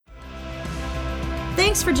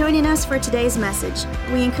Thanks for joining us for today's message.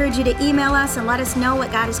 We encourage you to email us and let us know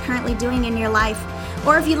what God is currently doing in your life.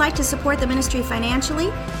 Or if you'd like to support the ministry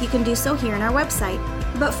financially, you can do so here on our website.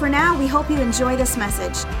 But for now, we hope you enjoy this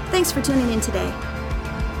message. Thanks for tuning in today.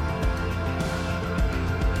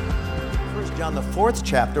 1 John, the 4th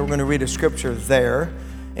chapter, we're going to read a scripture there,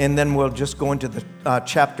 and then we'll just go into the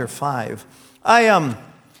chapter 5. I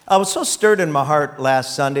was so stirred in my heart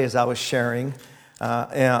last Sunday as I was sharing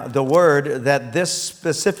the word that this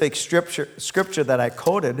specific scripture that I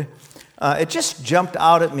quoted, it just jumped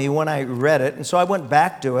out at me when I read it, and so I went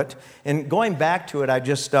back to it. And going back to it,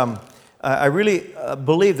 I really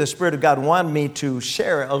believe the Spirit of God wanted me to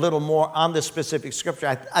share a little more on this specific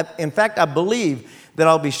scripture. In fact, I believe that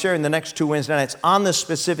I'll be sharing the next 2 Wednesday nights on this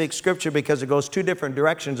specific scripture because it goes two different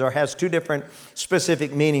directions or has two different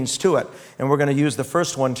specific meanings to it. And we're going to use the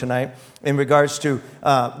first one tonight in regards to,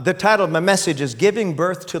 the title of my message is Giving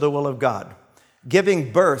Birth to the Will of God.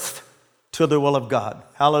 Giving birth to the will of God.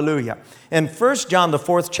 Hallelujah. In 1 John, the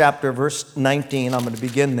 4th chapter, verse 19, I'm going to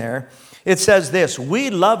begin there. It says this, we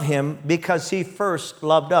love him because he first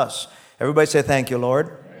loved us. Everybody say, thank you,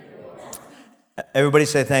 Lord. Thank you, Lord. Everybody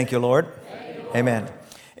say, thank you, Lord. Thank you, Lord. Amen.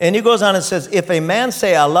 And he goes on and says, if a man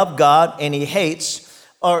say, I love God, and he hates,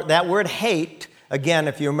 or that word hate, again,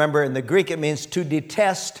 if you remember in the Greek, it means to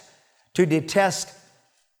detest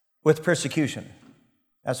with persecution.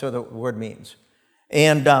 That's what the word means.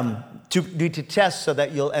 And to detest so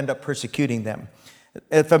that you'll end up persecuting them.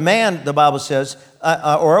 If a man, the Bible says,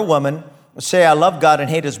 or a woman, say, I love God and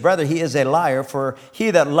hate his brother, he is a liar. For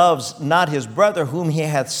he that loves not his brother whom he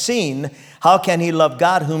hath seen, how can he love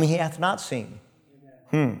God whom he hath not seen?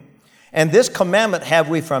 And this commandment have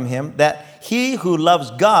we from him, that he who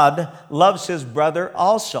loves God loves his brother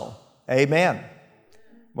also. Amen.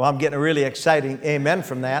 Well, I'm getting a really exciting amen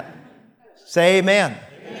from that. Say amen.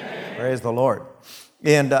 Amen. Praise the Lord.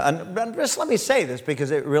 And just let me say this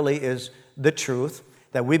because it really is the truth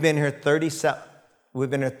that we've been here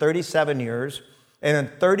 37 years, and in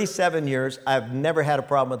 37 years, I've never had a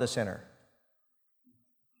problem with a sinner.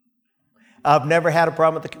 I've never had a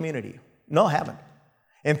problem with the community. No, I haven't.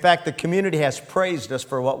 In fact, the community has praised us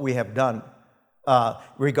for what we have done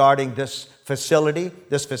regarding this facility.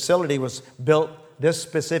 This facility was built, this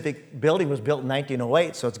specific building was built in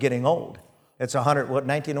 1908, so it's getting old. It's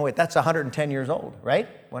 1908, that's 110 years old, right?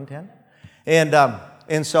 110?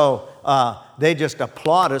 And so they just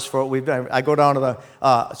applaud us for what we've done. I go down to the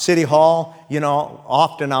city hall,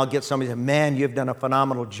 often I'll get somebody say, man, you've done a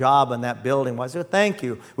phenomenal job in that building. Well, I say, thank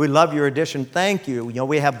you. We love your addition. Thank you.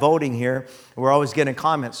 We have voting here. We're always getting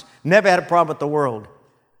comments. Never had a problem with the world,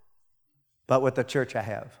 but with the church I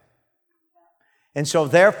have. And so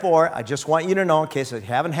therefore, I just want you to know, in case it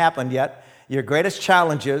haven't happened yet, your greatest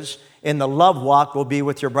challenges in the love walk will be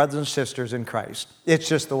with your brothers and sisters in Christ. It's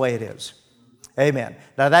just the way it is. Amen.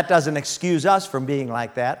 Now that doesn't excuse us from being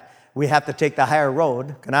like that. We have to take the higher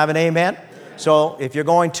road. Can I have an amen? So if you're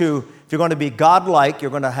going to be God-like, if you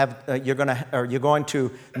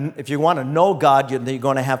want to know God, you're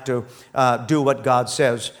going to have to do what God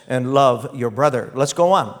says and love your brother. Let's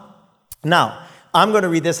go on. Now, I'm going to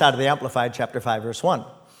read this out of the Amplified, chapter 5, verse 1.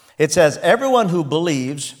 It says, everyone who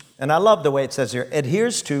believes, and I love the way it says here,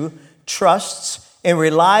 adheres to, trusts, and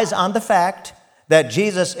relies on the fact that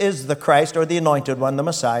Jesus is the Christ or the Anointed One, the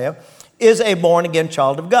Messiah, is a born-again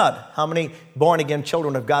child of God. How many born-again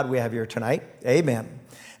children of God we have here tonight? Amen.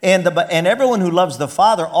 And everyone who loves the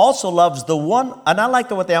Father also loves the one, and I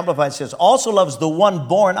like what the Amplified says, also loves the one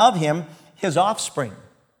born of him, his offspring.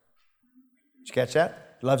 Did you catch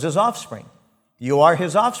that? He loves his offspring. You are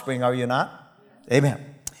his offspring, are you not?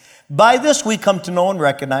 Amen. By this we come to know and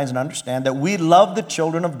recognize and understand that we love the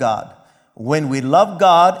children of God when we love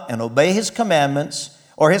God and obey his commandments,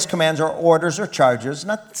 or his commands or orders or charges.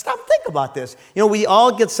 Now, stop and think about this. We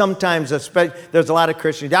all get sometimes, there's a lot of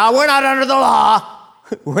Christians, we're not under the law.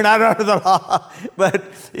 We're not under the law. But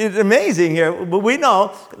it's amazing here. But we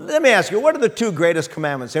know, let me ask you, what are the two greatest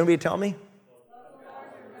commandments? Anybody tell me?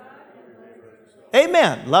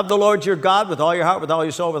 Amen. Love the Lord your God with all your heart, with all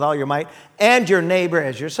your soul, with all your might, and your neighbor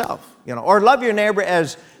as yourself. Or love your neighbor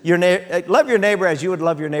as you would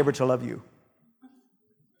love your neighbor to love you.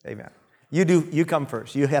 Amen. You come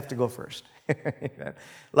first. You have to go first.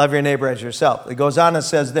 Love your neighbor as yourself. It goes on and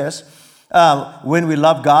says this, when we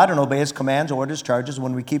love God and obey his commands, orders, charges,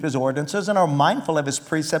 when we keep his ordinances and are mindful of his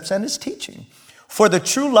precepts and his teaching. For the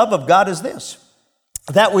true love of God is this,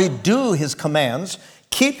 that we do his commands,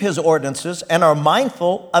 keep his ordinances, and are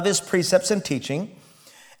mindful of his precepts and teaching.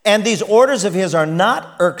 And these orders of his are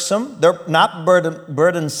not irksome, they're not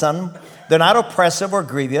burdensome, They're not oppressive or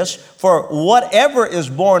grievous. For whatever is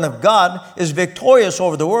born of God is victorious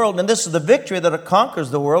over the world. And this is the victory that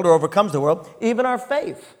conquers the world or overcomes the world, even our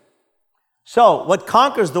faith. So what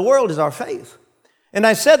conquers the world is our faith. And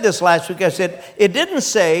I said this last week. I said, it didn't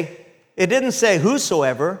say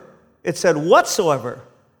whosoever. It said whatsoever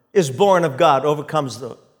is born of God overcomes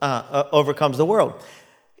the world.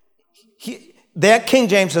 That King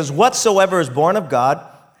James says, whatsoever is born of God,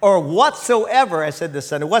 or whatsoever, I said this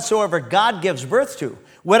Sunday, whatsoever God gives birth to,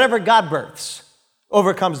 whatever God births,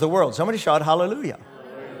 overcomes the world. Somebody shout hallelujah.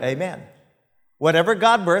 Hallelujah. Amen. Whatever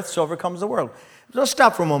God births overcomes the world. Let's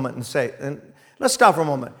stop for a moment let's stop for a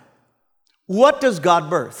moment. What does God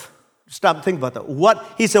birth? Stop and think about that.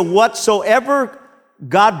 He said, whatsoever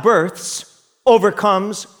God births,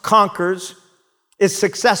 overcomes, conquers, is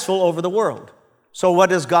successful over the world. So what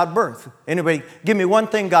does God birth? Anybody, give me one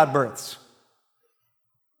thing God births.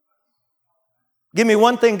 Give me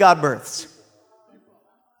one thing God births.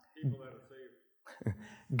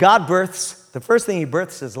 God births, the first thing he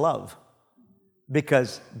births is love,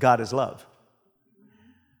 because God is love.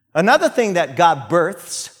 Another thing that God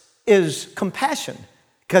births is compassion,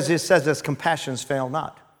 because it says this, compassions fail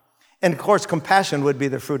not. And of course, compassion would be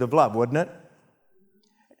the fruit of love, wouldn't it?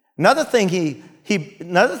 Another thing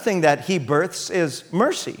that he births is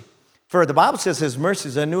mercy. For the Bible says his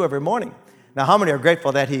mercies are new every morning. Now, how many are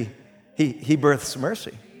grateful that he births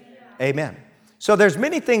mercy? Amen. So there's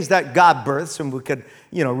many things that God births, and we could,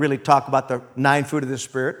 really talk about the 9 fruit of the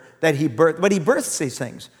Spirit that he births, but he births these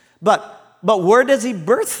things. But where does he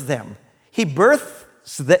birth them? He births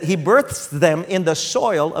them in the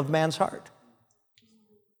soil of man's heart.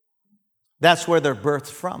 That's where they're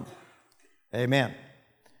birthed from. Amen.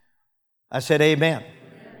 I said amen.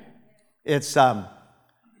 It's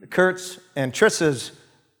Kurt's and Trish's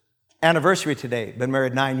anniversary today. Been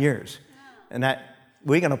married 9 years. And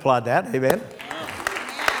we can applaud that. Amen.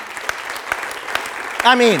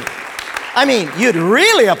 I mean, you'd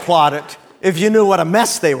really applaud it if you knew what a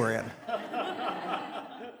mess they were in.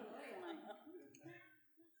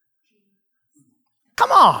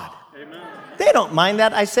 Come on. Amen. They don't mind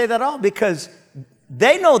that I say that all, because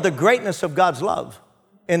they know the greatness of God's love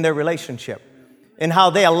in their relationship, and how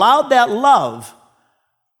they allowed that love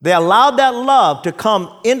to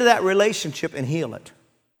come into that relationship and heal it.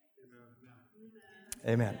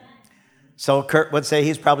 Amen. So Kurt would say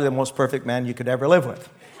he's probably the most perfect man you could ever live with.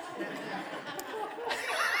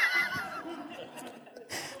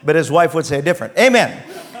 But his wife would say different. Amen.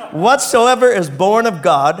 Whatsoever is born of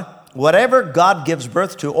God, whatever God gives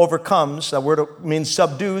birth to, overcomes. That word means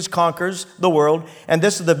subdues, conquers the world. And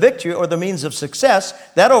this is the victory or the means of success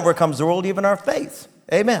that overcomes the world, even our faith.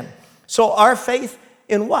 Amen. So our faith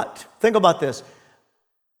in what? Think about this.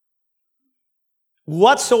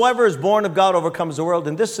 Whatsoever is born of God overcomes the world.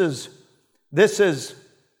 And this is, let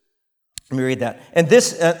me read that. And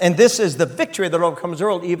this is the victory that overcomes the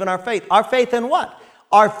world, even our faith. Our faith in what?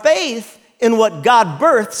 Our faith in what God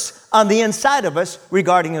births on the inside of us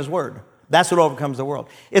regarding his word. That's what overcomes the world.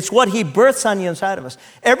 It's what he births on the inside of us.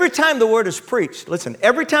 Every time the word is preached, listen,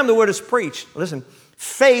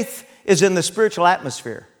 faith is in the spiritual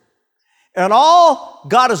atmosphere. And all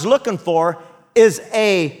God is looking for is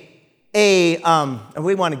and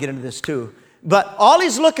we want to get into this too, but all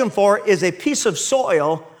he's looking for is a piece of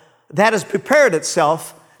soil that has prepared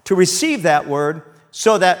itself to receive that word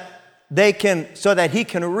so that he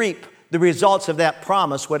can reap the results of that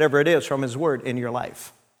promise, whatever it is, from his word in your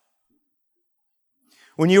life.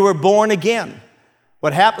 When you were born again,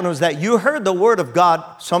 what happened was that you heard the word of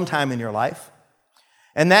God sometime in your life,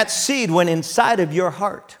 and that seed went inside of your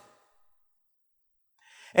heart.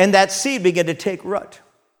 And that seed began to take root.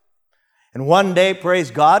 And one day, praise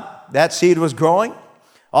God, that seed was growing.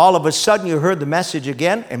 All of a sudden, you heard the message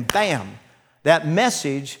again, and bam, that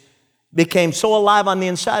message became so alive on the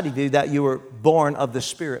inside of you that you were born of the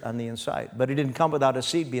Spirit on the inside. But it didn't come without a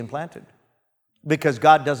seed being planted, because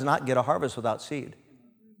God does not get a harvest without seed.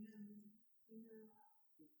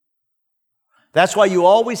 That's why you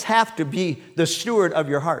always have to be the steward of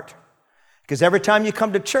your heart, because every time you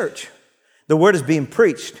come to church, the word is being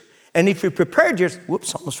preached. And if you prepared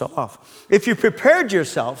almost fell off. If you prepared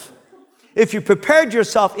yourself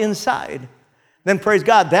inside, then praise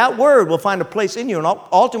God, that word will find a place in you. And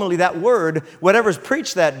ultimately that word, whatever's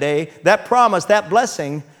preached that day, that promise, that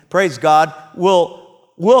blessing, praise God,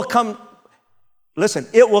 will come. Listen,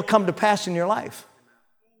 it will come to pass in your life.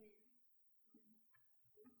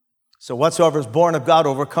 So whatsoever is born of God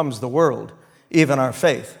overcomes the world, even our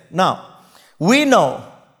faith. Now, we know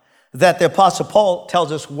that the Apostle Paul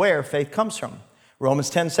tells us where faith comes from. Romans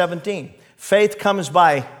 10:17. Faith comes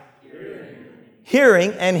by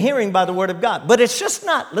Hearing, and hearing by the word of God. But it's just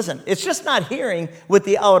not, listen, it's just not hearing with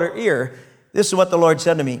the outer ear. This is what the Lord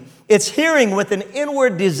said to me. It's hearing with an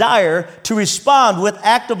inward desire to respond with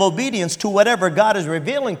active obedience to whatever God is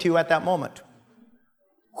revealing to you at that moment.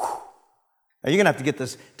 Whew. Now, you're going to have to get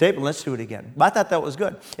this tape and let's do it again. But I thought that was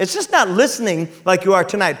good. It's just not listening like you are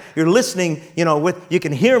tonight. You're listening, you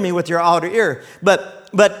can hear me with your outer ear.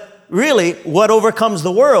 But really, what overcomes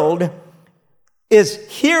the world is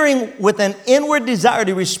hearing with an inward desire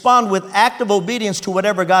to respond with active obedience to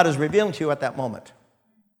whatever God is revealing to you at that moment.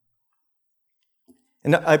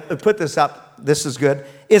 And I put this up. This is good.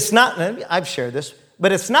 It's not, I've shared this,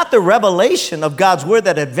 but it's not the revelation of God's word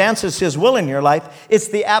that advances his will in your life. It's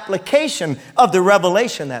the application of the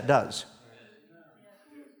revelation that does.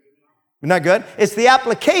 Isn't that good? It's the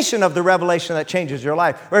application of the revelation that changes your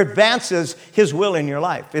life or advances his will in your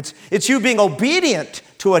life. It's you being obedient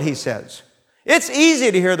to what he says. It's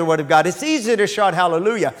easy to hear the word of God. It's easy to shout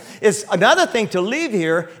hallelujah. It's another thing to leave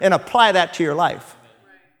here and apply that to your life.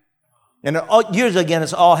 And usually, again,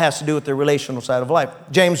 it all has to do with the relational side of life.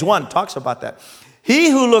 James 1 talks about that.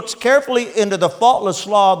 He who looks carefully into the faultless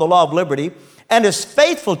law, the law of liberty, and is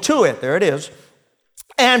faithful to it, there it is,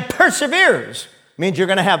 and perseveres, means you're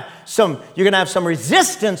going to have some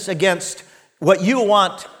resistance against what you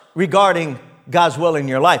want regarding God's will in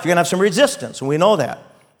your life. You're going to have some resistance, and we know that.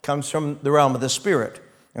 It comes from the realm of the Spirit,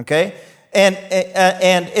 okay? And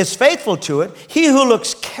is faithful to it. He who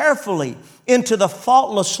looks carefully into the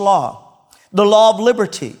faultless law, the law of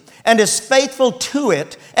liberty, and is faithful to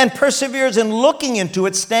it, and perseveres in looking into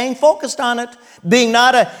it, staying focused on it, being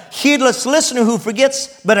not a heedless listener who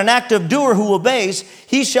forgets, but an active doer who obeys,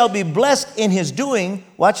 he shall be blessed in his doing,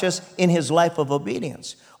 watch this, in his life of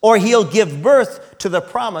obedience. Or he'll give birth to the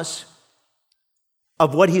promise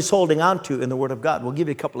of what he's holding on to in the Word of God. We'll give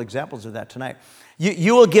you a couple examples of that tonight.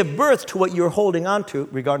 You will give birth to what you're holding on to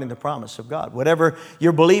regarding the promise of God. Whatever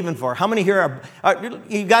you're believing for. How many here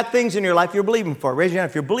you got things in your life you're believing for? Raise your hand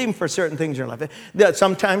if you're believing for certain things in your life.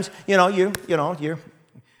 Sometimes, you're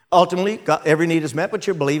ultimately every need is met, but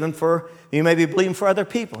you may be believing for other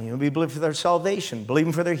people. You may be believing for their salvation,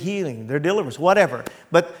 believing for their healing, their deliverance, whatever.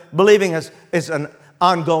 But believing is an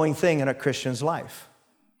ongoing thing in a Christian's life.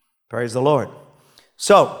 Praise the Lord.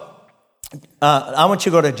 So, I want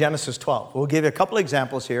you to go to Genesis 12. We'll give you a couple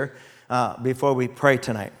examples here before we pray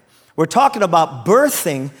tonight. We're talking about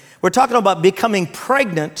birthing. We're talking about becoming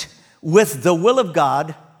pregnant with the will of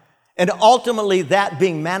God and ultimately that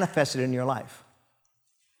being manifested in your life.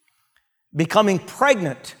 Becoming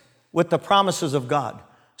pregnant with the promises of God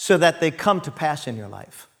so that they come to pass in your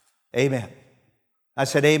life. Amen. I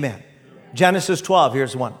said amen. Genesis 12,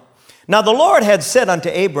 here's one. Now the Lord had said unto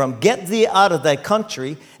Abram, get thee out of thy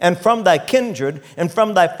country, and from thy kindred, and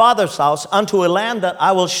from thy father's house, unto a land that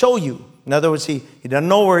I will show you. In other words, he doesn't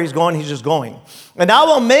know where he's going, he's just going. And I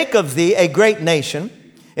will make of thee a great nation,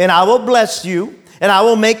 and I will bless you, and I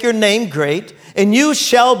will make your name great, and you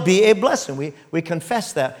shall be a blessing. We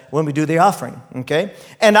confess that when we do the offering, okay?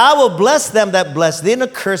 And I will bless them that bless thee,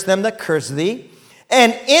 and curse them that curse thee.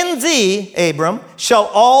 And in thee, Abram, shall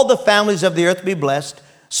all the families of the earth be blessed.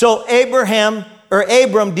 So Abram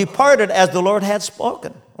departed as the Lord had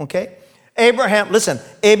spoken, okay? Abraham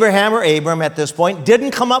or Abram at this point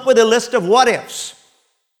didn't come up with a list of what ifs.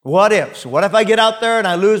 What ifs? What if I get out there and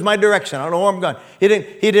I lose my direction? I don't know where I'm going.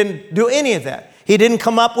 He didn't do any of that. He didn't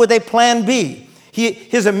come up with a plan B.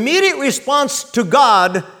 His immediate response to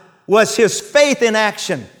God was his faith in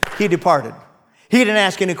action. He departed. He didn't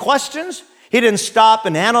ask any questions. He didn't stop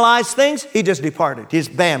and analyze things. He just departed. He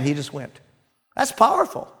just went. That's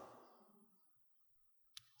powerful.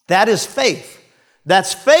 That is faith.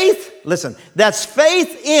 That's faith, listen, that's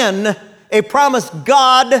faith in a promise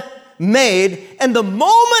God made. And the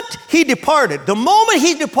moment he departed,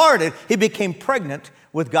 he became pregnant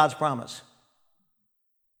with God's promise.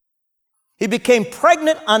 He became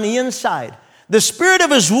pregnant on the inside. The spirit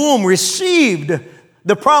of his womb received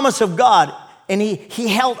the promise of God, and he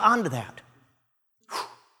held on to that.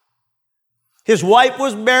 His wife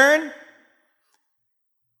was barren.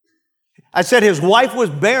 I said his wife was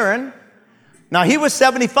barren. Now, he was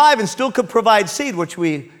 75 and still could provide seed, which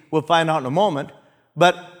we will find out in a moment.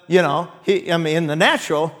 But, in the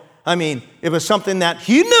natural, it was something that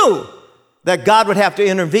he knew that God would have to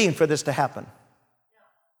intervene for this to happen.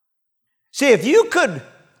 See, if you could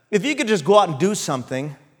just go out and do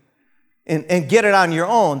something and get it on your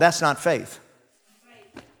own, that's not faith.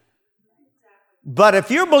 But if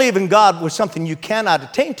you're believing God with something you cannot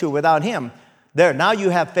attain to without him, now you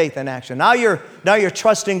have faith in action. Now you're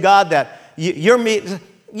trusting God that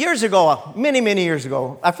years ago, many years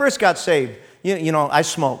ago, I first got saved. I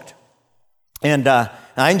smoked. And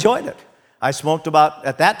I enjoyed it. I smoked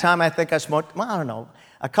at that time, I think I smoked, I don't know,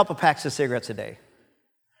 a couple packs of cigarettes a day.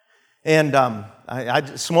 And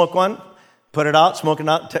I'd smoke one, put it out, smoke it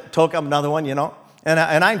out, toke up another one, and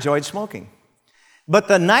I enjoyed smoking. But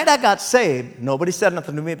the night I got saved, nobody said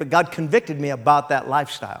nothing to me, but God convicted me about that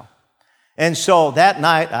lifestyle. And so that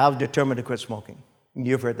night, I was determined to quit smoking.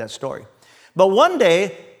 You've heard that story. But one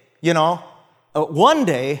day,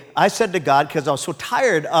 I said to God, because I was so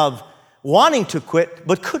tired of wanting to quit,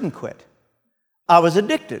 but couldn't quit. I was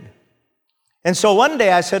addicted. And so one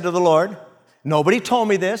day I said to the Lord, nobody told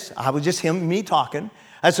me this, I was just me talking.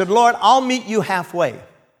 I said, Lord, I'll meet you halfway.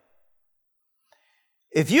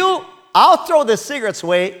 I'll throw the cigarettes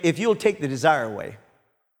away if you'll take the desire away.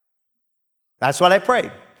 That's what I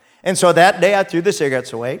prayed. And so that day I threw the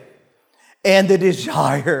cigarettes away, and the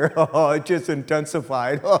desire, it just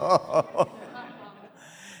intensified.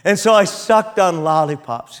 And so I sucked on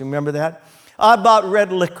lollipops. You remember that? I bought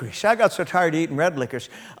red licorice. I got so tired of eating red licorice.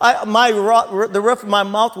 The roof of my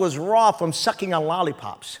mouth was raw from sucking on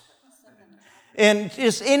lollipops. And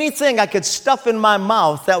just anything I could stuff in my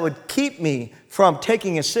mouth that would keep me from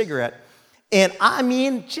taking a cigarette. And I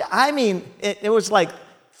mean, it was like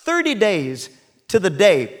 30 days to the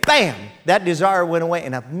day, bam, that desire went away.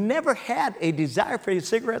 And I've never had a desire for a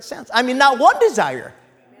cigarette since. I mean, not one desire.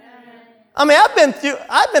 I mean, I've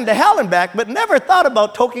been to hell and back, but never thought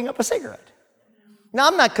about toking up a cigarette. Now,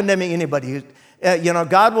 I'm not condemning anybody.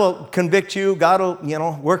 God will convict you. God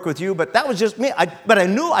will, work with you. But that was just me. But I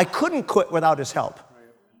knew I couldn't quit without his help.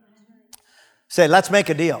 Say, let's make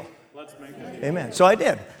a deal. Let's make a deal. Amen. So I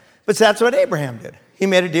did. But that's what Abraham did. He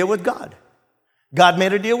made a deal with God. God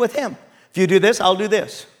made a deal with him. If you do this, I'll do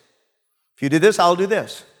this. If you do this, I'll do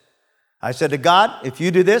this. I said to God, if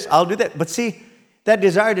you do this, I'll do that. But see, that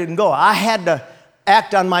desire didn't go. I had to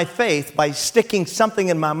act on my faith by sticking something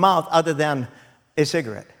in my mouth other than a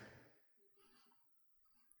cigarette.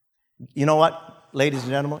 You know what, ladies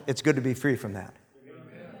and gentlemen? It's good to be free from that.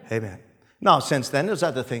 Amen. Now, since then, there's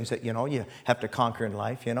other things that, you have to conquer in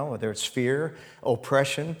life, whether it's fear,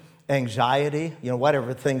 oppression, anxiety,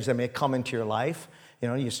 whatever things that may come into your life,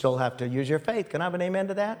 you still have to use your faith. Can I have an amen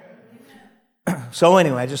to that? So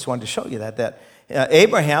anyway, I just wanted to show you that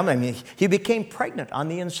Abraham, he became pregnant on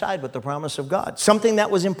the inside with the promise of God, something that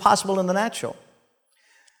was impossible in the natural.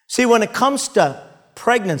 See, when it comes to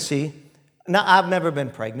pregnancy, now I've never been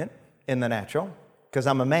pregnant in the natural because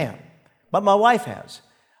I'm a man, but my wife has.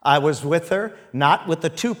 I was with her, not with the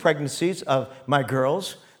 2 pregnancies of my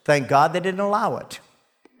girls. Thank God they didn't allow it.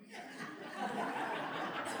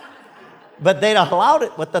 But they'd allowed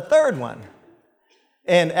it with the 3rd one.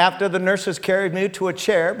 And after the nurses carried me to a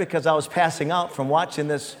chair because I was passing out from watching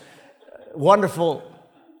this wonderful,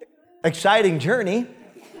 exciting journey,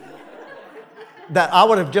 that I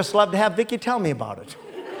would have just loved to have Vicki tell me about it.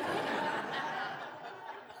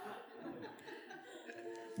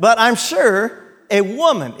 But I'm sure a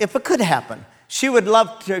woman, if it could happen, she would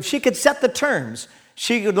love to, if she could set the terms,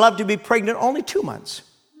 she would love to be pregnant only 2 months.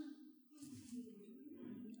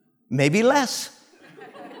 Maybe less.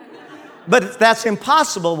 But that's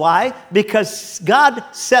impossible. Why? Because God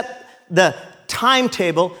set the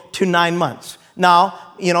timetable to 9 months.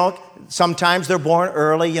 Now, sometimes they're born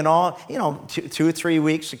early, 2 or 3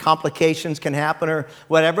 weeks, complications can happen or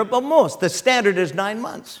whatever, but the standard is 9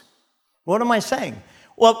 months. What am I saying?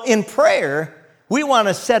 Well, in prayer, we want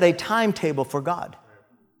to set a timetable for God.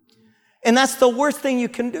 And that's the worst thing you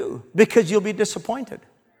can do because you'll be disappointed.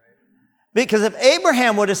 Because if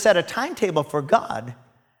Abraham would have set a timetable for God,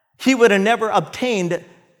 he would have never obtained,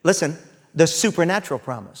 the supernatural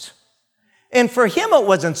promise. And for him, it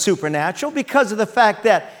wasn't supernatural because of the fact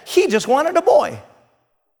that he just wanted a boy.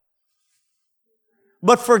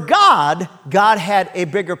 But for God, God had a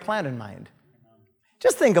bigger plan in mind.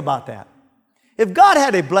 Just think about that. If God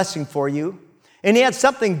had a blessing for you, and he had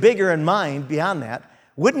something bigger in mind beyond that,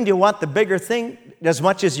 wouldn't you want the bigger thing as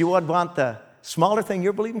much as you would want the smaller thing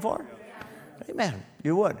you're believing for? Amen.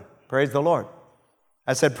 You would. Praise the Lord.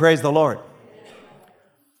 I said, praise the Lord.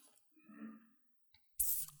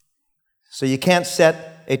 So you can't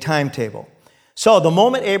set a timetable. So the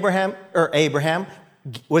moment Abraham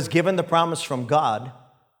was given the promise from God,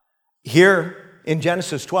 here in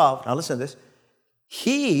Genesis 12, now listen to this,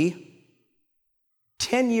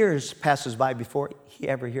 10 years passes by before he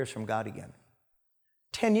ever hears from God again.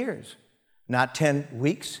 10 years. Not 10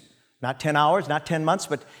 weeks, not 10 hours, not 10 months,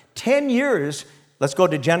 but 10 years. Let's go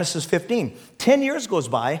to Genesis 15. 10 years goes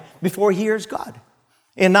by before he hears God.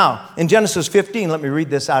 And now, in Genesis 15, let me read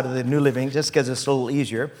this out of the New Living, just because it's a little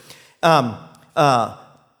easier.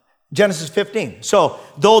 Genesis 15. So,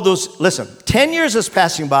 listen, 10 years is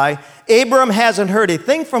passing by. Abram hasn't heard a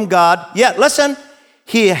thing from God yet. Listen,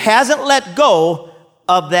 he hasn't let go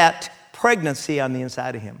of that pregnancy on the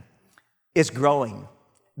inside of him. It's growing.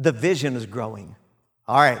 The vision is growing.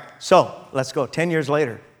 All right, so let's go. 10 years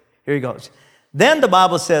later, here he goes. Then the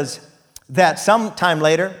Bible says that sometime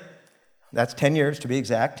later, that's 10 years to be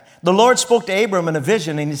exact, the Lord spoke to Abram in a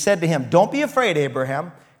vision, and he said to him, don't be afraid,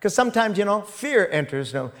 Abraham, because sometimes, fear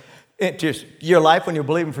enters into your life when you're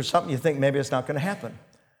believing for something you think maybe it's not going to happen.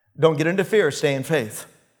 Don't get into fear, stay in faith.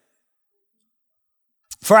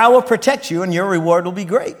 For I will protect you, and your reward will be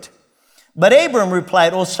great. But Abram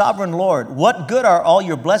replied, O sovereign Lord, what good are all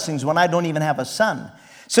your blessings when I don't even have a son?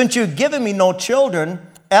 Since you've given me no children,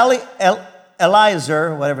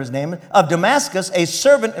 Eliezer, whatever his name is, of Damascus, a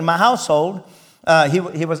servant in my household, he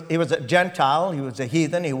was a Gentile, he was a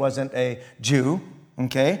heathen, he wasn't a Jew,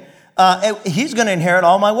 okay? He's going to inherit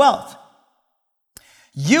all my wealth.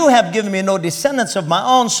 You have given me no descendants of my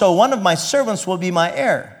own, so one of my servants will be my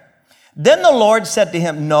heir. Then the Lord said to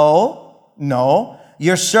him, No,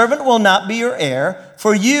 your servant will not be your heir,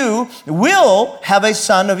 for you will have a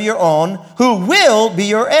son of your own who will be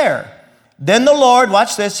your heir. Then the Lord,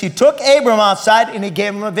 watch this, he took Abram outside and he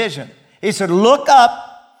gave him a vision. He said, look up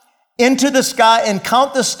into the sky and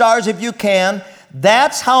count the stars if you can.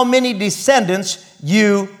 That's how many descendants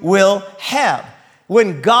you will have.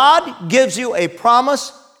 When God gives you a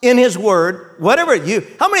promise in his word,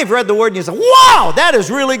 how many have read the word and you say, wow, that is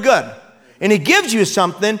really good. And he gives you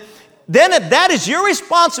something, then that is your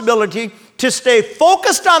responsibility to stay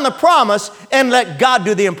focused on the promise and let God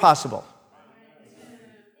do the impossible.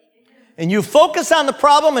 And you focus on the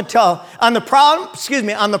promise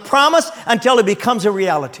until it becomes a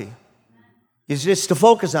reality. It's just to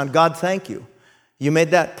focus on God, thank you. You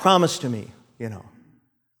made that promise to me,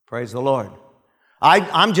 Praise the Lord.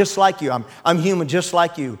 I'm just like you. I'm human just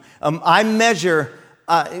like you. I measure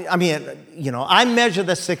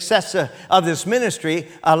the success of this ministry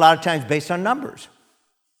a lot of times based on numbers.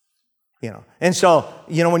 And so,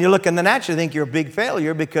 when you look in the natural, you think you're a big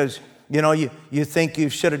failure because, you think you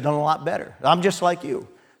should have done a lot better. I'm just like you.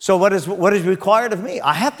 So what is required of me?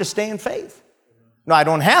 I have to stay in faith. No, I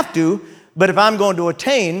don't have to, but if I'm going to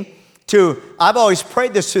attain to, I've always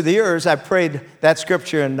prayed this through the years. I prayed that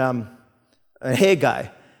scripture in Haggai,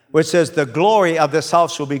 which says, the glory of this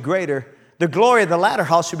house will be greater. The glory of the latter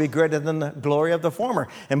house will be greater than the glory of the former.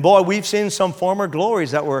 And boy, we've seen some former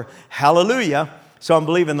glories that were hallelujah. So I'm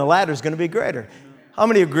believing the latter is going to be greater. How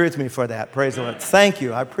many agree with me for that? Praise the Lord. Thank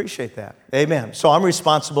you. I appreciate that. Amen. So I'm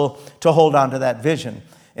responsible to hold on to that vision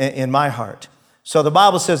in my heart. So the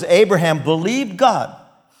Bible says Abraham believed God.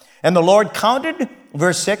 And the Lord counted,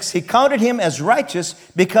 verse 6, he counted him as righteous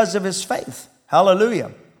because of his faith.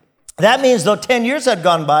 Hallelujah. That means though 10 years had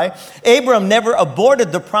gone by, Abraham never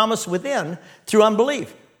aborted the promise within through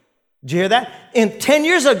unbelief. Did you hear that? In 10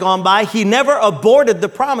 years had gone by, he never aborted the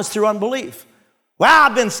promise through unbelief.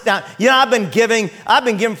 Well, I've been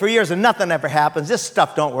giving for years and nothing ever happens. This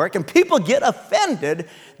stuff don't work. And people get offended.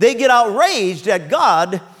 They get outraged at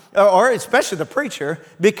God, or especially the preacher,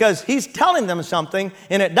 because he's telling them something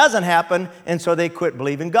and it doesn't happen. And so they quit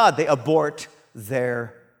believing God. They abort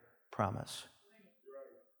their promise.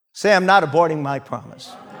 Say, I'm not aborting my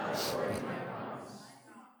promise.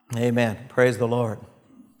 Amen. Praise the Lord.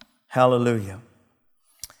 Hallelujah.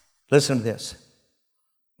 Listen to this.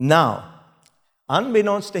 Now,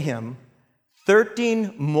 unbeknownst to him,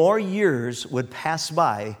 13 more years would pass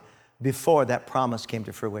by before that promise came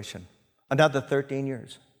to fruition. Another 13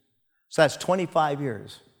 years. So that's 25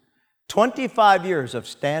 years. 25 years of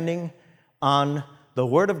standing on the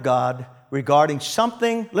Word of God regarding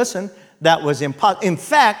something, listen, that was impossible. In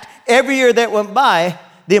fact, every year that went by,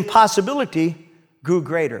 the impossibility grew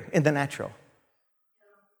greater in the natural.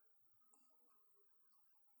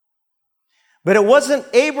 But it wasn't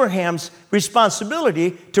Abraham's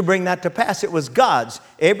responsibility to bring that to pass. It was God's.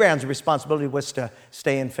 Abraham's responsibility was to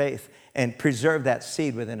stay in faith and preserve that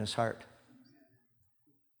seed within his heart.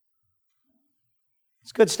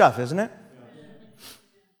 It's good stuff, isn't it?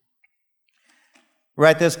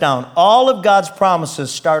 Write this down. All of God's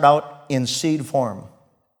promises start out in seed form.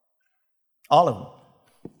 All of them.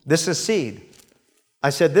 This is seed.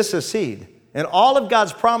 I said this is seed. And all of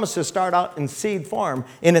God's promises start out in seed form.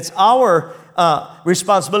 And it's our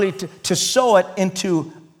responsibility to sow it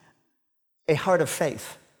into a heart of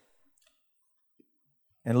faith.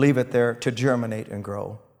 And leave it there to germinate and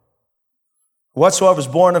grow. Whatsoever is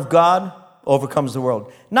born of God overcomes the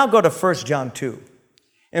world. Now go to 1 John 2.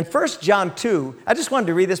 In 1 John 2, I just wanted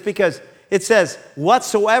to read this because it says,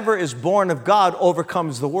 whatsoever is born of God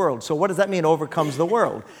overcomes the world. So what does that mean, overcomes the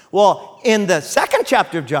world? Well, in the second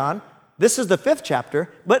chapter of John, this is the 5th chapter,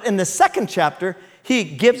 but in the 2nd chapter, he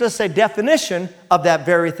gives us a definition of that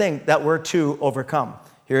very thing that we're to overcome.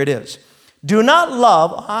 Here it is. Do not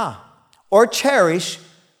love or cherish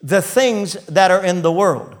the things that are in the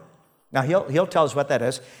world. Now, he'll tell us what that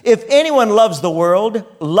is. If anyone loves the world,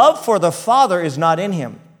 love for the Father is not in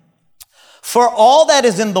him. For all that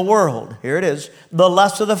is in the world, here it is, the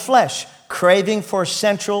lust of the flesh, craving for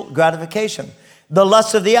sensual gratification, the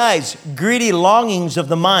lust of the eyes, greedy longings of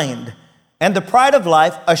the mind, and the pride of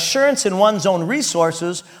life, assurance in one's own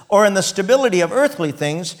resources or in the stability of earthly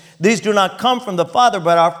things, these do not come from the Father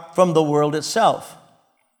but are from the world itself.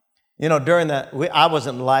 You know, during I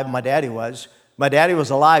wasn't alive, my daddy was. My daddy was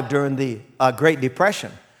alive during the Great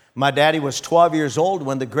Depression. My daddy was 12 years old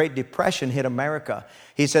when the Great Depression hit America.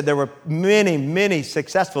 He said there were many, many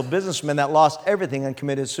successful businessmen that lost everything and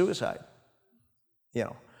committed suicide. You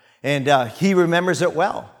know, and he remembers it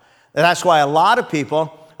well. And that's why a lot of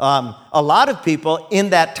people in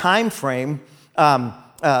that time frame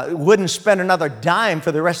wouldn't spend another dime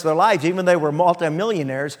for the rest of their lives, even though they were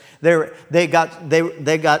multimillionaires. They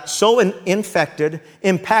got so impacted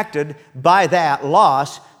by that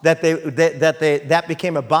loss that that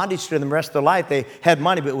became a bondage to them the rest of their life. They had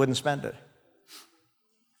money but wouldn't spend it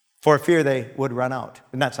for fear they would run out.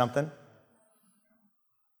 Isn't that something?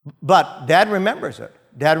 But Dad remembers it.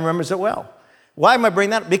 Dad remembers it well. Why am I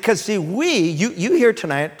bringing that up? Because see, you here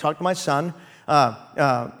tonight, talked to my son,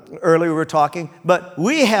 earlier we were talking, but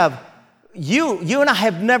you and I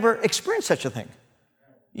have never experienced such a thing.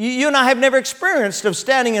 You and I have never experienced of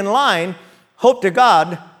standing in line, hope to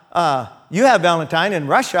God, you have Valentine in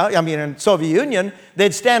Russia, in Soviet Union,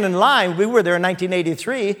 they'd stand in line. We were there in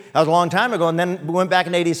 1983, that was a long time ago, and then we went back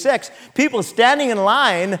in 86. People standing in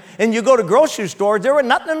line, and you go to grocery stores, there were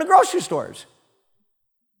nothing in the grocery stores.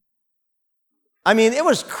 It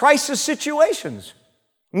was crisis situations.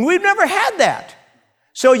 We've never had that.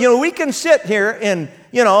 So, we can sit here and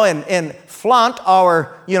flaunt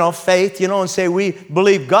our, faith, and say we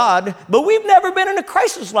believe God, but we've never been in a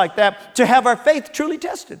crisis like that to have our faith truly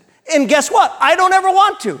tested. And guess what? I don't ever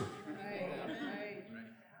want to.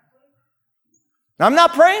 I'm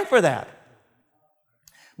not praying for that.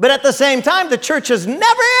 But at the same time, the church has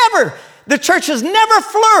never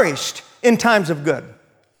flourished in times of good.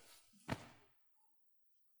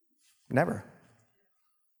 Never.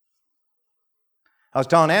 I was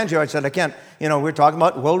telling Andrew, I said, I can't, we're talking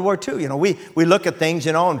about World War II. We look at things,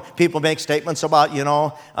 and people make statements about,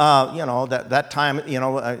 that time,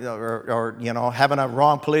 or having a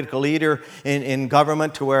wrong political leader in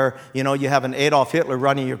government to where, you have an Adolf Hitler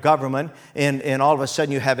running your government, and all of a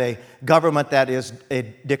sudden you have a government that is a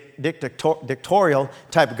dictatorial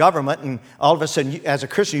type of government, and all of a sudden, as a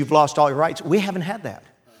Christian, you've lost all your rights. We haven't had that.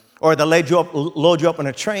 Or they'll load you up on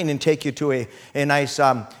a train and take you to a nice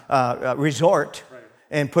resort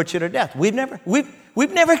and put you to death. We've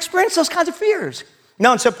never experienced those kinds of fears.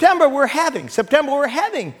 Now in September we're having.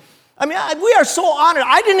 We are so honored.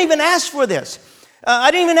 I didn't even ask for this.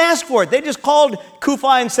 I didn't even ask for it. They just called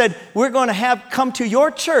Kufi and said, we're going to have come to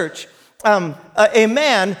your church a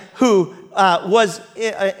man who was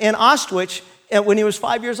in Auschwitz when he was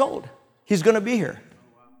 5 years old. He's going to be here.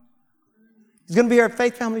 He's going to be here at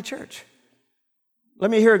Faith Family Church. Let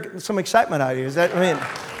me hear some excitement out of you.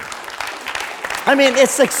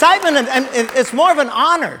 It's excitement, and it's more of an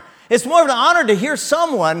honor. It's more of an honor to hear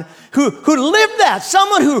someone who lived that,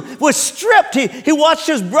 someone who was stripped. He watched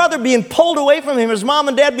his brother being pulled away from him, his mom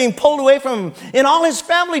and dad being pulled away from him, and all his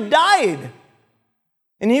family died.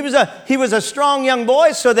 And he was a strong young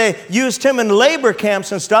boy, so they used him in labor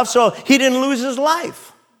camps and stuff, so he didn't lose his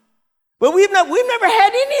life. But we've never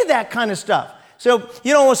had any of that kind of stuff. So,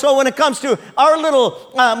 so when it comes to our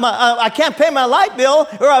little, I can't pay my light bill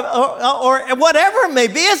or whatever it may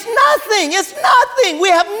be, it's nothing. It's nothing. We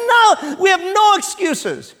have no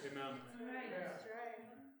excuses. Amen.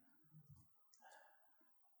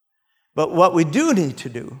 But what we do need to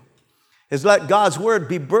do is let God's word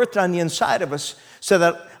be birthed on the inside of us so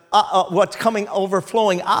that what's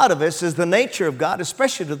overflowing out of us is the nature of God,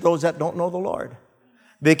 especially to those that don't know the Lord.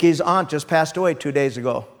 Vicky's aunt just passed away 2 days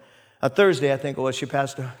ago. Thursday, I think it was, she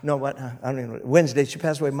passed away. No, what? I don't even know. Wednesday, she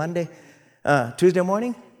passed away. Monday? Tuesday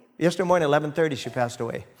morning? Yesterday morning, 11:30, she passed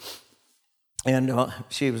away. And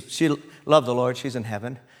she loved the Lord. She's in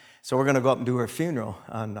heaven. So we're going to go up and do her funeral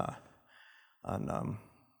on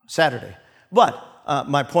Saturday. But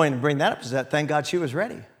my point in bringing that up is that thank God she was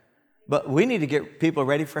ready. But we need to get people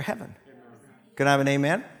ready for heaven. Can I have an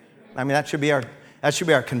amen? That should be our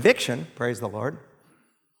conviction. Praise the Lord.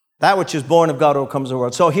 That which is born of God overcomes the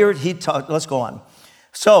world. So here let's go on.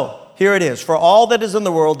 So here it is. For all that is in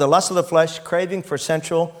the world, the lust of the flesh, craving for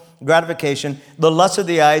sensual gratification, the lust of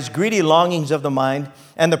the eyes, greedy longings of the mind,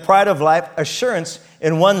 and the pride of life, assurance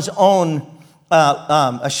in one's own,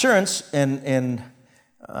 in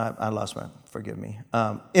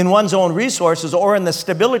one's own resources or in the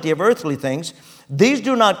stability of earthly things. These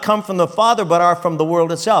do not come from the Father, but are from the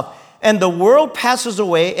world itself. And the world passes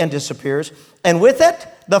away and disappears, and with it,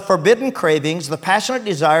 the forbidden cravings, the passionate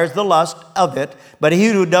desires, the lust of it. But he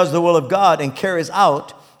who does the will of God and carries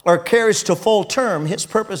to full term his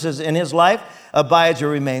purposes in his life abides or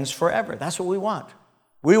remains forever. That's what we want.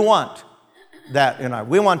 We want that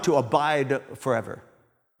we want to abide forever.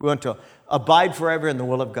 We want to abide forever in the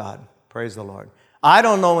will of God. Praise the Lord. I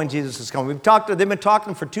don't know when Jesus is coming. They've been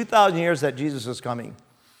talking for 2,000 years that Jesus is coming.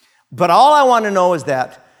 But all I want to know is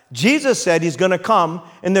that Jesus said he's going to come,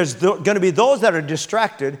 and there's going to be those that are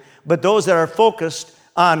distracted, but those that are focused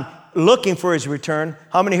on looking for his return.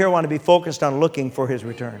 How many here want to be focused on looking for his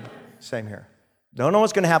return? Same here. Don't know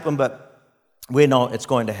what's going to happen, but we know it's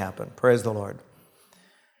going to happen. Praise the Lord.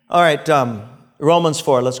 All right, Romans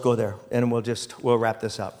 4, let's go there, and we'll wrap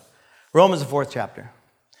this up. Romans, the 4th chapter.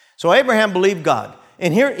 So Abraham believed God.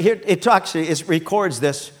 And here it records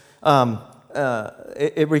this.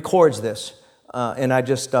 It records this. And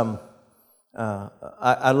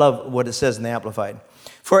I love what it says in the Amplified.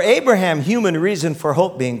 For Abraham, human reason for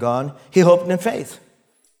hope being gone, he hoped in faith.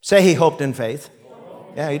 Say he hoped in faith.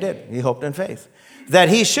 Yeah, he did. He hoped in faith. That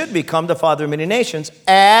he should become the father of many nations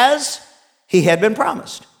as he had been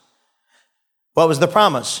promised. What was the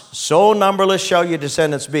promise? So numberless shall your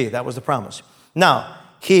descendants be. That was the promise. Now,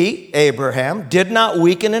 he, Abraham, did not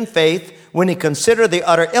weaken in faith when he considered the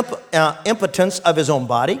utter impotence of his own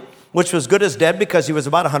body, which was good as dead because he was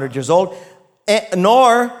about 100 years old,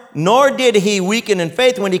 nor did he weaken in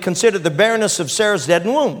faith when he considered the barrenness of Sarah's dead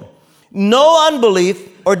womb. No unbelief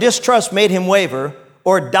or distrust made him waver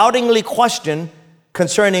or doubtingly question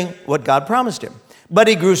concerning what God promised him. But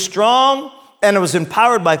he grew strong and was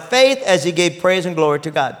empowered by faith as he gave praise and glory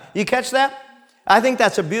to God. You catch that? I think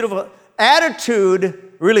that's a beautiful attitude.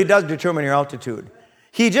 Really does determine your altitude.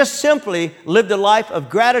 He just simply lived a life of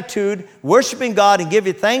gratitude, worshiping God and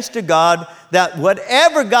giving thanks to God that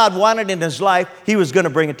whatever God wanted in his life, he was going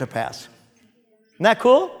to bring it to pass. Isn't that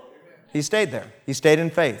cool? He stayed there. He stayed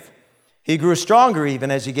in faith. He grew stronger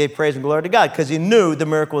even as he gave praise and glory to God because he knew the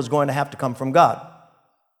miracle was going to have to come from God.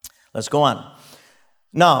 Let's go on.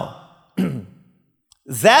 Now,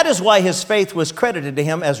 that is why his faith was credited to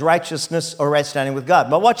him as righteousness or right standing with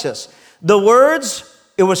God. But watch this. The words,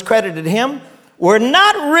 it was credited to him, were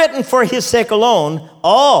not written for his sake alone,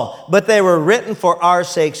 but they were written for our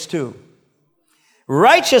sakes too.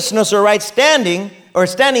 Righteousness or right standing, or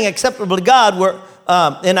standing acceptable to God,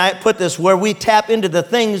 and I put this, where we tap into the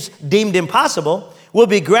things deemed impossible, will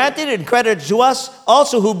be granted and credited to us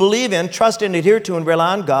also who believe in, trust in, adhere to, and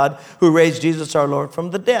rely on God who raised Jesus our Lord from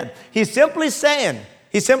the dead. He's simply saying,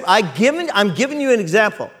 I'm giving you an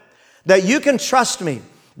example that you can trust me.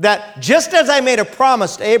 That just as I made a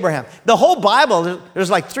promise to Abraham, the whole Bible, there's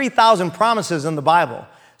like 3,000 promises in the Bible.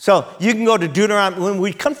 So you can go to Deuteronomy. When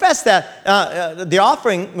we confess that, the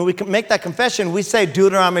offering, when we make that confession, we say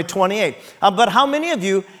Deuteronomy 28. But how many of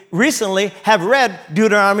you recently have read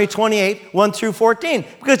Deuteronomy 28, 1 through 14?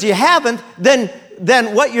 Because you haven't, then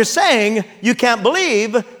what you're saying, you can't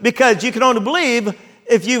believe, because you can only believe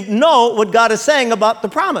if you know what God is saying about the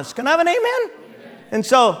promise. Can I have an amen? Amen. And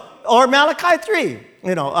so, or Malachi 3.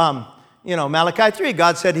 Malachi 3,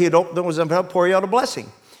 God said he was going to pour you out a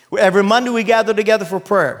blessing. Every Monday we gather together for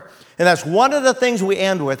prayer. And that's one of the things we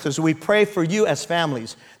end with is we pray for you as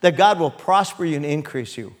families, that God will prosper you and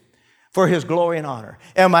increase you for his glory and honor.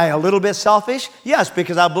 Am I a little bit selfish? Yes,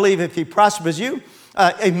 because I believe if he prospers you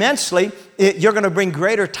immensely, you're going to bring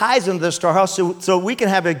greater tithes into the storehouse so we can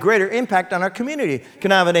have a greater impact on our community.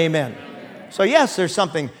 Can I have an amen? Amen. So yes, there's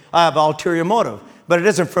something, I have ulterior motive. But it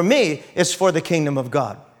isn't for me, it's for the kingdom of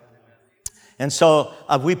God. And so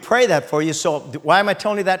we pray that for you. So why am I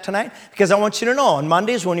telling you that tonight? Because I want you to know, on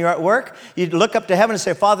Mondays when you're at work, you look up to heaven and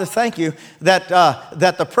say, Father, thank you that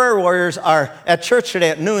the prayer warriors are at church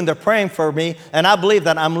today at noon. They're praying for me. And I believe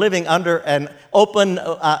that I'm living under a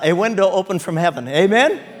window open from heaven.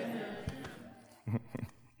 Amen?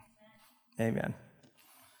 Amen.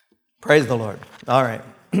 Praise the Lord. All right.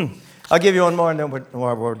 I'll give you one more and then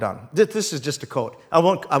we're done. This is just a quote. I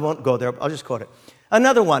won't go there. I'll just quote it.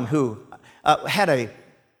 Another one who had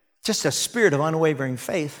just a spirit of unwavering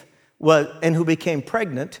faith and who became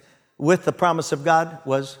pregnant with the promise of God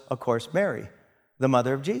was, of course, Mary, the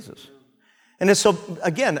mother of Jesus. And it's so,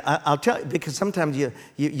 again, I'll tell you, because sometimes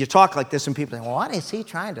you talk like this and people say, well, what is he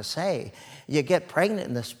trying to say? You get pregnant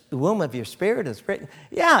in the womb of your spirit.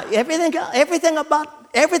 Yeah, everything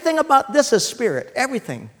about this is spirit,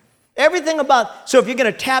 everything. Everything about, so if you're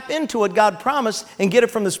going to tap into what God promised and get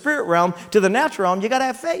it from the spirit realm to the natural realm, you got to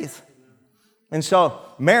have faith. And so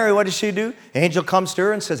Mary, what does she do? Angel comes to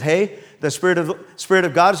her and says, hey, the Spirit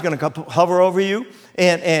of God is going to hover over you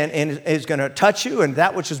and is going to touch you, and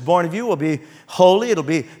that which is born of you will be holy. It'll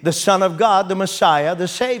be the Son of God, the Messiah, the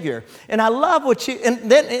Savior. And I love what she, and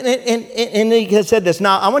then and he said this.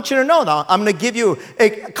 Now, I want you to know now, I'm going to give you a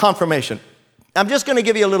confirmation. I'm just going to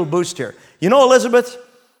give you a little boost here. You know Elizabeth?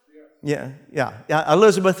 Yeah.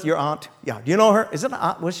 Elizabeth, your aunt. Yeah. Do you know her? Is it an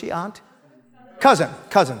aunt? Was she aunt? Cousin,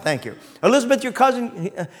 thank you. Elizabeth, your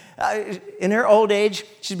cousin, in her old age,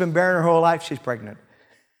 she's been bearing her whole life, she's pregnant.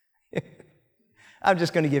 I'm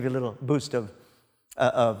just going to give you a little boost of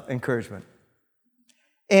encouragement.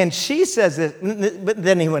 And she says this, but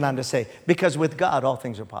then he went on to say, because with God, all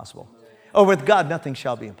things are possible. Or with God, nothing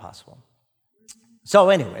shall be impossible. So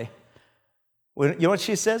anyway, you know what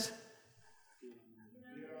she says?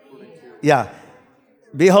 Yeah.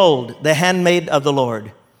 Behold, the handmaid of the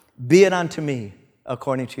Lord. Be it unto me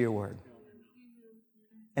according to your word.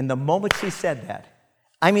 And the moment she said that,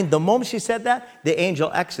 the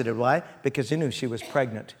angel exited. Why? Because he knew she was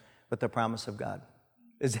pregnant with the promise of God.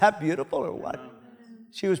 Is that beautiful or what?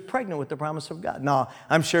 She was pregnant with the promise of God. Now,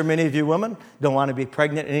 I'm sure many of you women don't want to be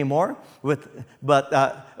pregnant anymore in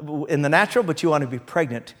the natural, but you want to be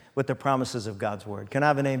pregnant with the promises of God's word. Can I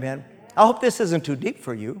have an amen? I hope this isn't too deep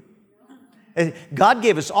for you. God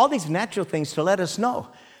gave us all these natural things to let us know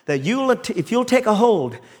that if you'll take a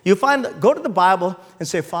hold, go to the Bible and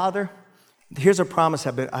say, Father, here's a promise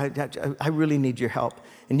I really need your help.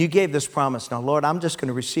 And you gave this promise. Now, Lord, I'm just going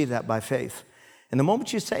to receive that by faith. And the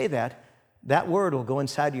moment you say that, that word will go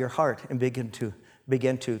inside your heart and begin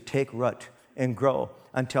to take root and grow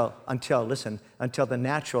until the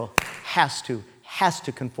natural has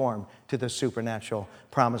to conform to the supernatural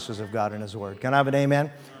promises of God in his word. Can I have an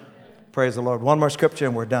amen? Praise the Lord. One more scripture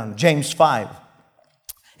and we're done. James 5.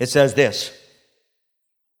 It says this.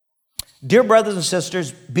 Dear brothers and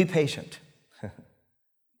sisters, be patient.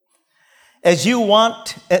 as you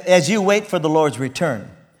wait for the Lord's return.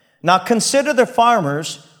 Now consider the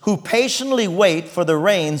farmers who patiently wait for the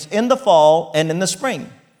rains in the fall and in the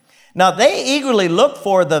spring. Now they eagerly look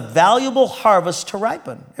for the valuable harvest to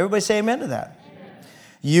ripen. Everybody say amen to that. Amen.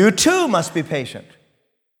 You too must be patient.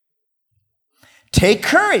 Take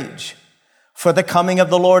courage, for the coming of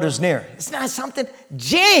the Lord is near. It's not something,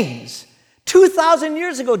 James, 2,000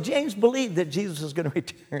 years ago, James believed that Jesus was going to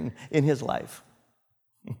return in his life.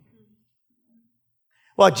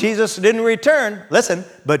 Well, Jesus didn't return, listen,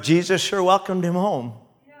 but Jesus sure welcomed him home.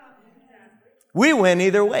 We win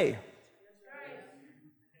either way.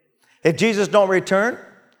 If Jesus don't return,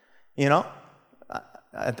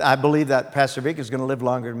 I believe that Pastor Vic is going to live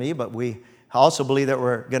longer than me, but we also believe that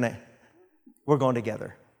we're going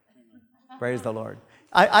together. Praise the Lord.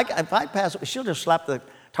 If I pass, she'll just slap the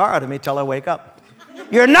tar out of me till I wake up.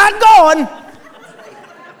 You're not going.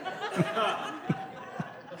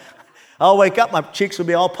 I'll wake up, my cheeks will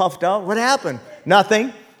be all puffed out. What happened?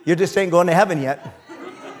 Nothing. You just ain't going to heaven yet.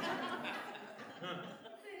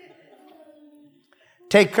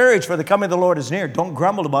 Take courage, for the coming of the Lord is near. Don't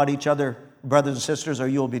grumble about each other, brothers and sisters, or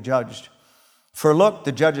you will be judged. For look,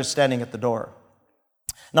 the judge is standing at the door.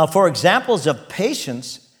 Now, for examples of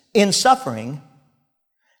patience in suffering,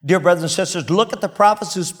 dear brothers and sisters, look at the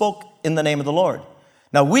prophets who spoke in the name of the Lord.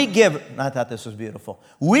 Now I thought this was beautiful.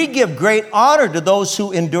 We give great honor to those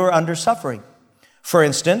who endure under suffering. For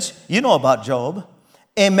instance, you know about Job,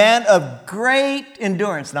 a man of great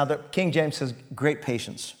endurance. Now the King James says great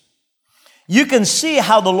patience. You can see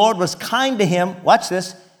how the Lord was kind to him, watch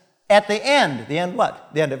this, at the end. The end what?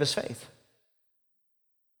 The end of his faith.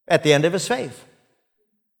 At the end of his faith.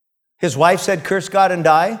 His wife said, curse God and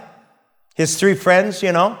die. His 3 friends,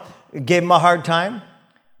 gave him a hard time.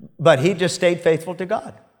 But he just stayed faithful to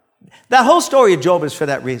God. That whole story of Job is for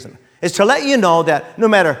that reason. It's to let you know that no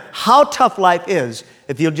matter how tough life is,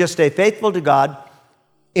 if you'll just stay faithful to God,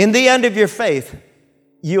 in the end of your faith,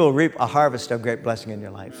 you will reap a harvest of great blessing in your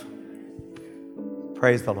life.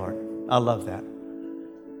 Praise the Lord. I love that.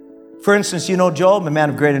 For instance, Job, a man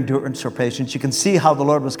of great endurance or patience. You can see how the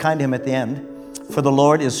Lord was kind to him at the end. For the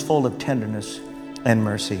Lord is full of tenderness and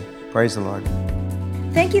mercy. Praise the Lord.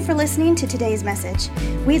 Thank you for listening to today's message.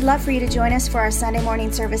 We'd love for you to join us for our Sunday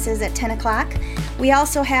morning services at 10 o'clock. We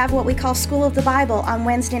also have what we call School of the Bible on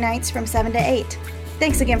Wednesday nights from 7 to 8.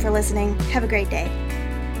 Thanks again for listening. Have a great day.